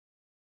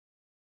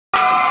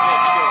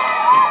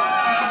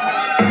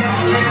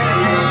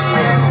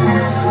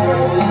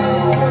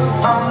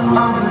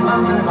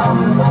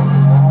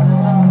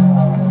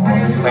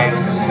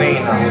seen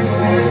him.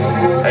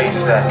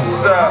 ASAP.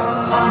 What's up?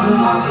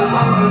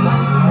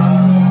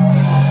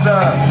 What's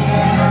up?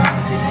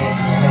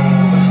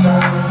 What's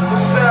up?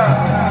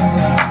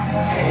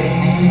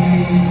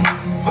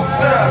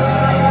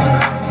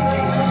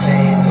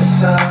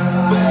 What's up?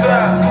 What's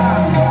up?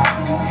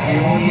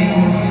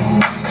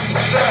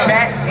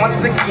 Back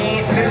once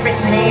again, sipping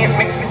hand,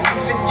 mixed with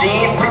juice and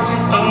gin.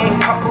 Bitches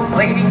in, couple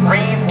lady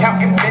friends,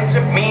 counting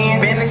Benjamin.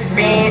 Been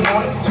spin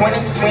on the 20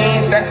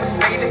 twins, that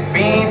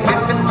Mercedes-Benz.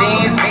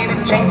 Dividends, made a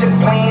change of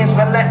plans,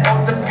 well that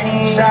all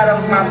depends.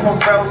 Shadows, my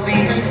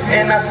parolees,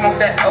 and I smoke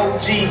that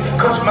OG.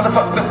 Coach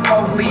motherfuck the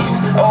police,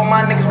 all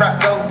my niggas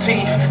rock gold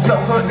teeth. So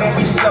hood and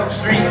we so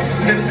street,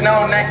 sipping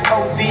on that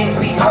codeine.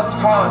 We hustle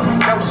hard,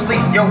 no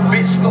sleep, yo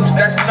bitch loose,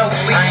 that's no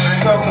sleep. I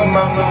ain't talking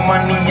about no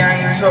money,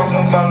 I ain't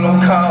talking about no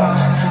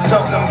cars.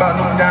 Talking about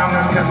no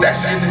diamonds, cause that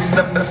shit is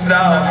a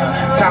facade.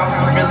 Times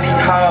is really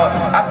hard,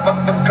 I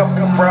fucked a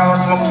couple bras,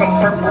 smoke some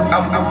purple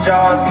out the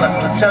jars. Let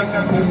me tell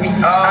you who we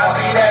are. I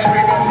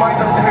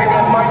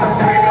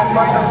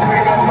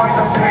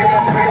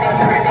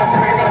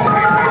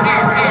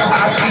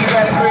be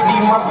that pretty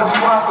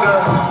motherfucker.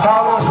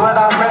 Harlem's what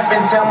I'm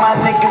reppin'. Tell my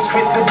niggas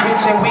hit the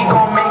bitch and we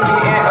gon' make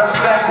it in a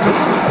second.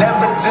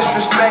 Never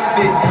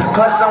disrespected.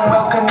 Plus I'm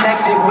well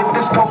connected with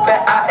this coke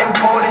that I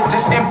imported.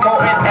 Just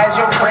important as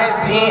your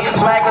president.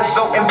 Swagger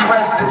so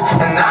impressive.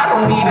 And I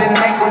don't need a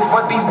necklace,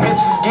 but these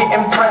bitches get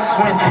impressed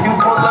when you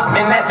pull up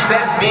in that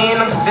 7.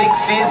 Them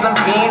 6s, them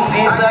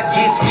Benz's, the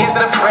gets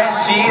the fresh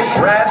years.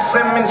 Rap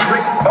Simmons,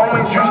 Rick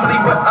Owens, usually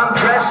what I'm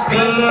dressed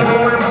in.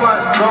 Blowing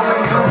blunts,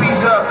 blowing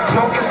doobies up,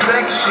 smoking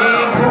section.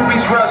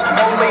 Groupies rush,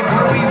 only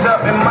blueies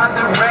up in my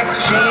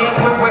direction.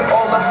 We're with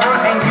all the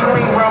front and you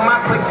ain't run my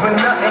click for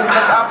nothing.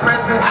 Cause our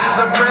presence is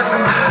a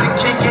present, just to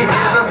kick it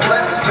is a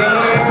blessing.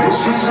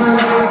 This is a way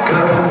to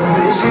go,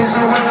 this is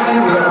a way to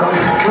roll.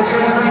 Cause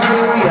every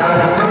day we are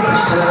a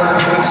base up.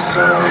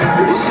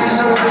 This is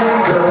a way to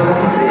go,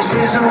 this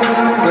is a way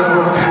to go.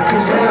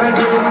 Cause every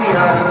day we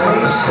are a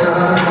base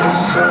up.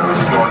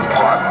 One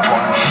pot,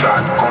 one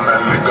shot, gonna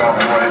lick up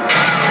wet.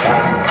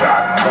 One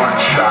got, one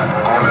shot,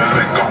 gonna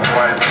lick up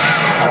wet.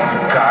 One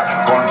got,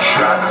 one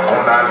shot,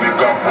 gonna lick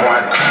up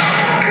wet.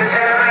 Cause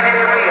every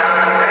day we are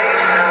a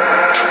base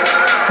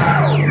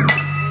up.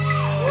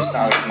 It's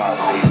not a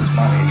commodity, it's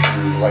money. If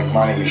you like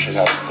money, you should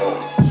have some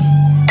gold.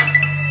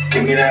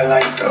 Give me that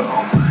light though.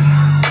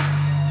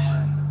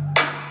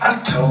 I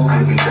told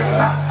baby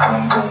girl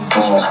I'm gon'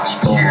 ball.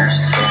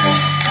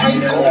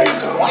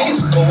 Why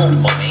is gold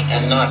money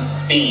and not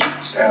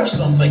beans or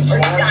something far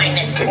more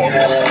contemporary?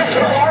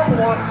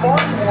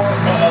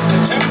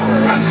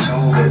 I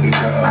told baby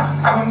girl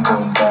I'm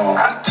gon' ball.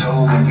 I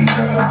told baby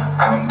girl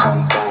I'm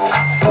gon' ball.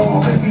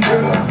 Ball, baby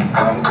girl,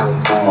 I'm gon'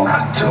 ball.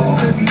 I told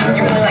baby girl.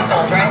 You really like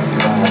balls, right?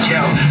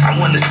 Yo, I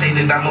wanna say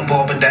that I'm a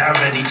ball, but I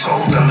already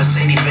told them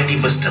Mercedes Benny,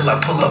 but still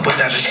I pull up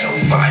without a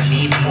chauffeur. I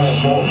need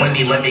more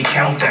money, let me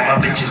count that.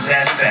 My bitch's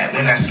ass fat,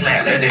 when I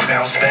slap, let it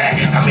bounce back.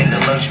 I'm in the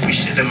luxury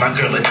shit and my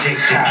girl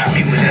addicted.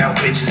 Me without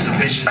bitches, a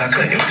vision I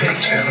couldn't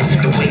picture.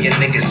 The way your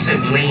niggas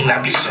sip lean, I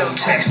be so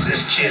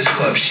Texas. Cheers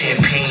club,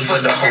 champagne for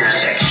the whole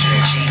section.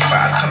 G5,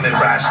 come and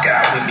ride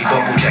sky with me.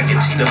 Bubble jacket,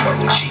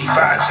 Teterboro, G5,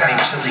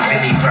 tight chili,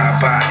 Vinny, drive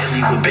by,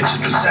 illy with bitches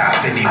beside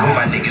Vinny. When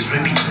my niggas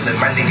would be chillin',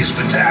 my niggas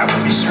would die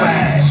with me.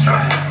 Swag.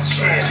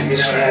 Give me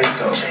that light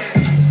though.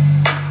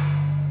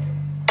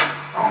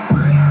 Oh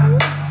my.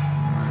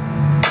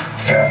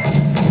 Yeah.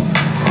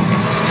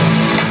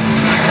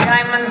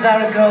 Diamonds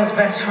are a girl's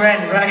best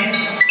friend,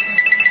 right?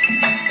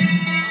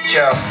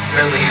 Yo,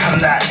 really,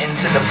 I'm not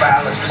into the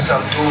violence, but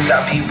some dudes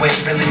I be with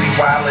really be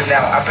wildin'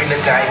 out. I bring the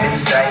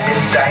diamonds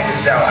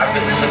out. I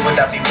really live what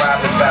I be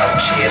rhyming about.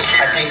 Cheers,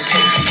 I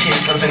dictate to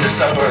kids live in the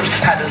suburbs.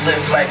 How to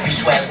live life, be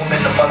swag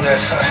women among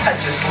us. I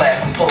just laugh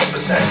and pull up a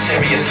something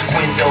serious.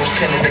 Windows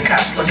tinted, the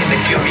cops looking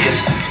at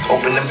furious.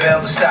 Open the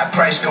bell, the stock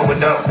price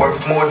going up.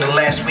 Worth more than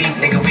last week,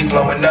 nigga, we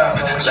blowing up.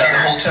 Left the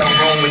hotel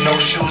room with no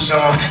shoes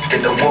on.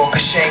 Did the walk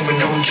of shame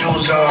with new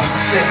jewels on.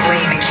 Sip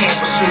lean, the camp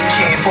with soup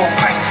can. 4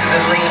 pints of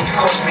the lean,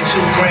 cost me $2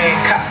 grand.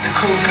 Cop the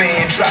coupe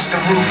in, drop the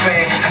roof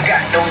in. I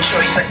got no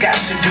choice, I got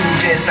to do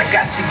this. I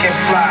got to get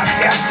fly,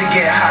 got to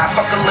get high.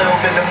 Fuck a little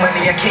bit of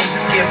money, I can't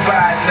just get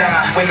by,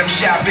 nah. When I'm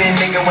shopping,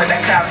 nigga, when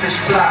that cop is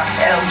fly.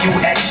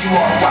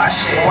 L-U-X-U-R,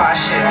 wash it,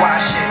 wash it,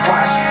 wash it,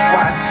 wash,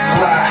 wash,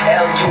 fly.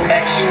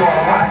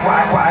 L-U-X-U-R, wash,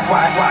 wash, wash,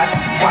 wash, wash,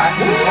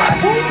 wash, wash,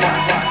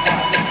 wash.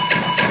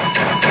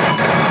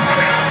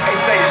 Hey,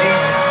 say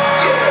Jesus,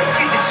 yeah, let's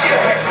get this shit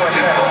back on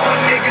time. For my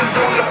niggas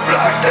on the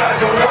block,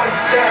 dodging one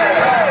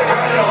time.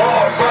 Run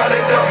hard, run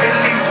it up at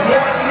least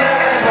one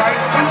night. Right,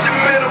 put your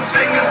middle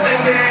fingers in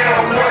the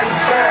air one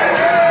time.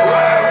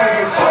 Ride with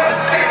me for the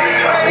city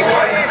up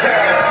one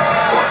time.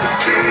 For the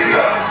city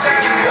up,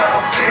 city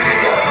up,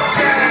 city up,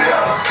 city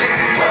up,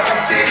 city up,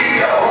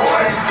 city up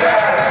one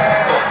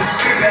time. For the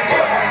city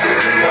up,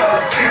 city up,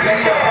 city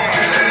up,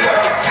 city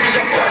up,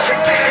 city up,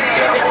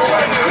 city up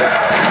one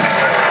time.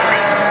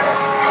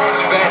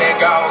 Then it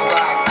goes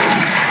like,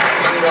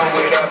 you know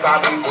what up, I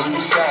be what you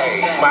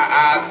say. My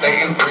eyes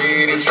stay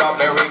red, it's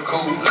strawberry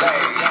Kool-Aid.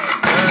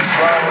 Birds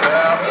roll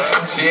up,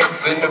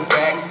 chicks in the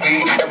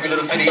backseat. Every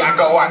little city I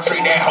go, I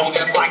treat that hoe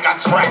just like I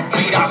track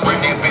meet. I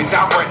run that bitch,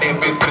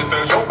 but it's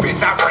on your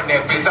bitch. I run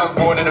that bitch. I was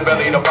born in the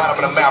belly, in the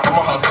bottom of the mouth. I'm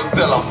a hustle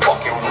till I'm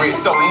fucking rich.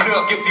 So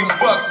look, if you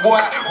buck,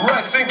 boy,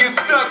 rush and get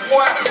stuck,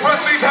 boy.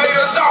 Rush these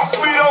haters off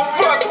me, don't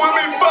fuck with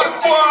me,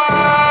 fuck, boy.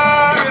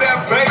 Hear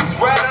that bass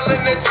rattle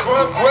in the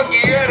trunk,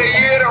 rookie of the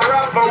year, the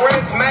Ralph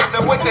Lauren's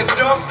matching with the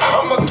dumps.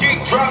 I'ma keep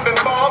dropping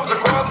bombs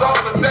across all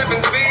the 7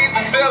 seas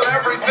until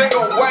every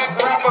single whack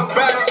rapper's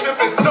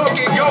battleship is sunk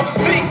in your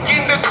seek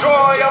and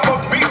destroy. I'm a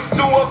beast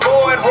to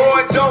avoid.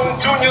 Roy Jones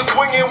Jr.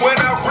 swinging when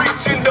I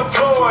reach and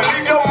deploy.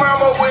 Leave your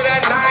mama with a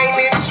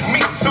 9-inch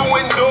meat to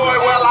enjoy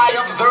while I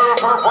observe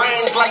her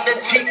brains like the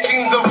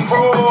teachings of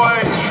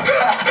Freud.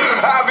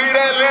 I be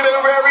that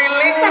literary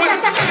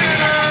linguist.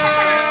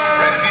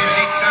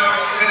 Refugee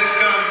sound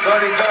system.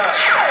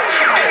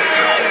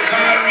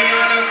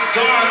 Rihanna's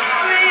gone.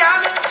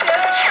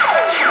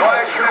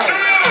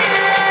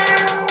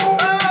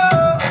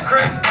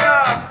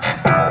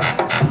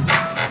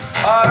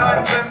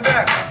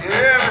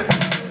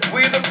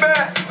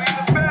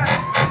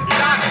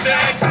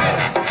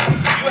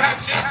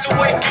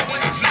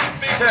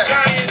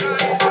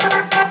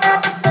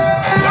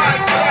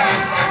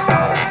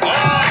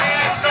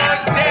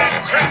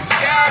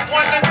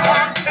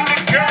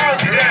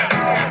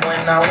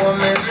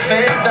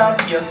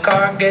 Your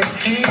car gets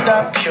keyed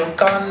up, she'll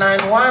call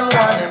 911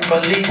 and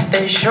police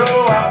they show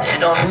up. They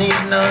don't need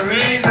no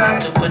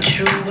reason to put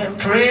you in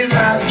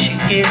prison. She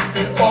gives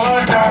the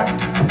order,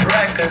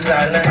 Rikers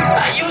Island.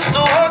 I used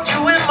to hold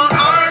you in my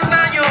arm,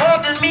 now you're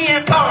holding me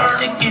in arms.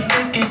 Ticky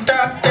ticky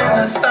tock,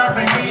 then the star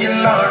in the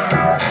alarm.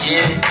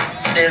 Yeah,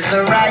 there's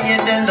a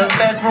riot in the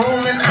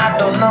bedroom and I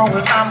don't know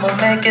if I'ma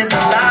make it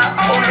alive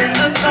or in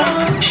the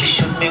tomb. She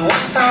shoot me 1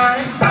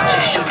 time,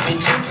 she shoot me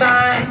 2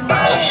 times,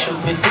 she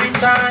shoot me 3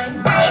 times,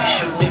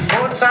 she shoot me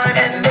 4 times,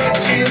 and it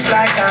feels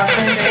like I've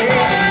been hit.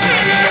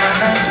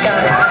 Rihanna's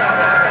got it.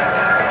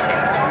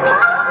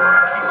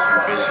 Keep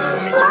 2 bitches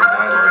with me, 2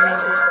 guns with me.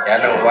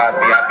 Y'all know who I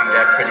be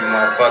that pretty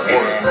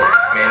motherfucker, man.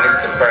 Man, this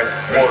the birth of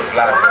Pretty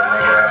Flocko,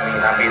 nigga.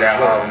 I be that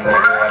Harlem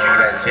nigga. I be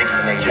that Jiggy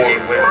nigga.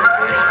 Get with me,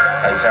 bitch.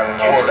 Like tell them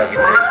hoes suck a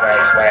dick,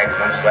 swag,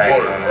 cause I'm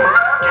swagging on them.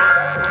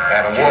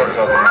 Got them all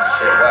talking my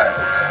shit, what?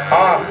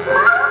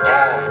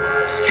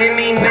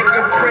 Skinny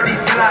nigga, Pretty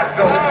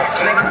Flocko.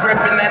 Nigga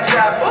gripping that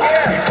chopper.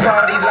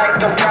 Party like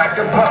a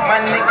rocker, but my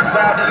niggas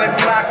louder than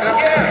blocker.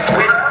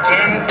 With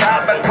gang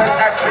popper, cause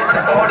I spit to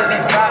all of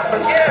these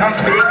poppers. I'm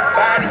big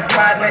body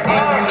partner,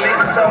 Indian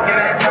niggas talking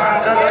that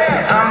tonga.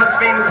 I'm as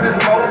famous as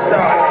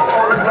Mozart.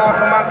 Hold the block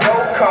on my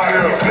go-kart.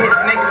 Get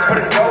niggas for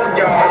the gold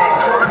yard.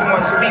 Close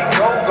ones so we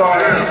go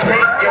guard. You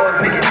take yours,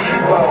 nigga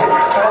Debo.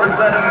 Hoes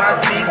under my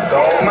teeth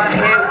gold. My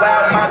hair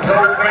wild, my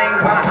gold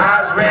rings, my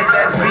eyes red,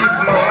 that's beast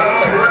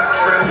mode.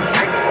 Drill,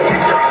 nigga,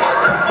 get your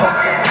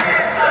motherfucking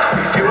hands up.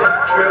 Do a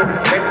drill,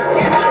 nigga,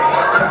 get your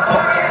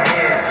motherfucking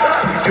hands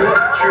up. Do a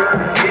drill,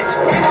 bitch,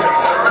 get your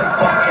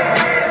motherfucking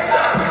hands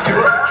up. Do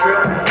a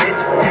drill,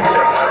 bitch, get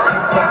your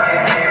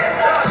motherfucking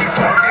hands up. She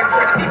fucking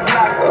Pretty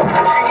Flocko.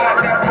 She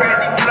want that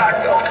Pretty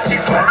Flocko. She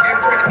fucking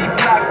Pretty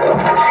Flocko.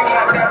 She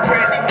want that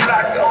Pretty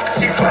Flocko.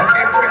 She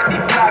fucking Pretty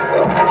Flocko.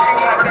 She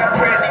want that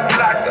Pretty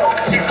Flocko.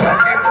 She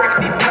fucking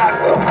Pretty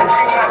Flocko.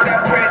 She want that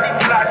Pretty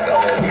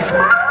Flocko.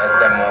 That's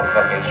that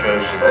motherfucking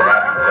trill shit that I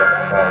be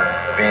talking about.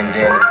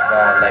 Bandana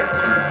tied like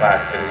Tupac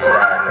to the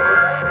side,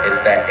 nigga. It's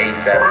that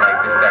ASAP,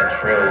 like this that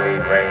trill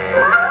wave right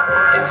here,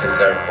 man. Get your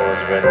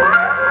surfboards ready,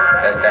 man.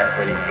 That's that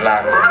Pretty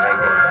Flocko,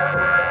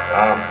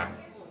 nigga.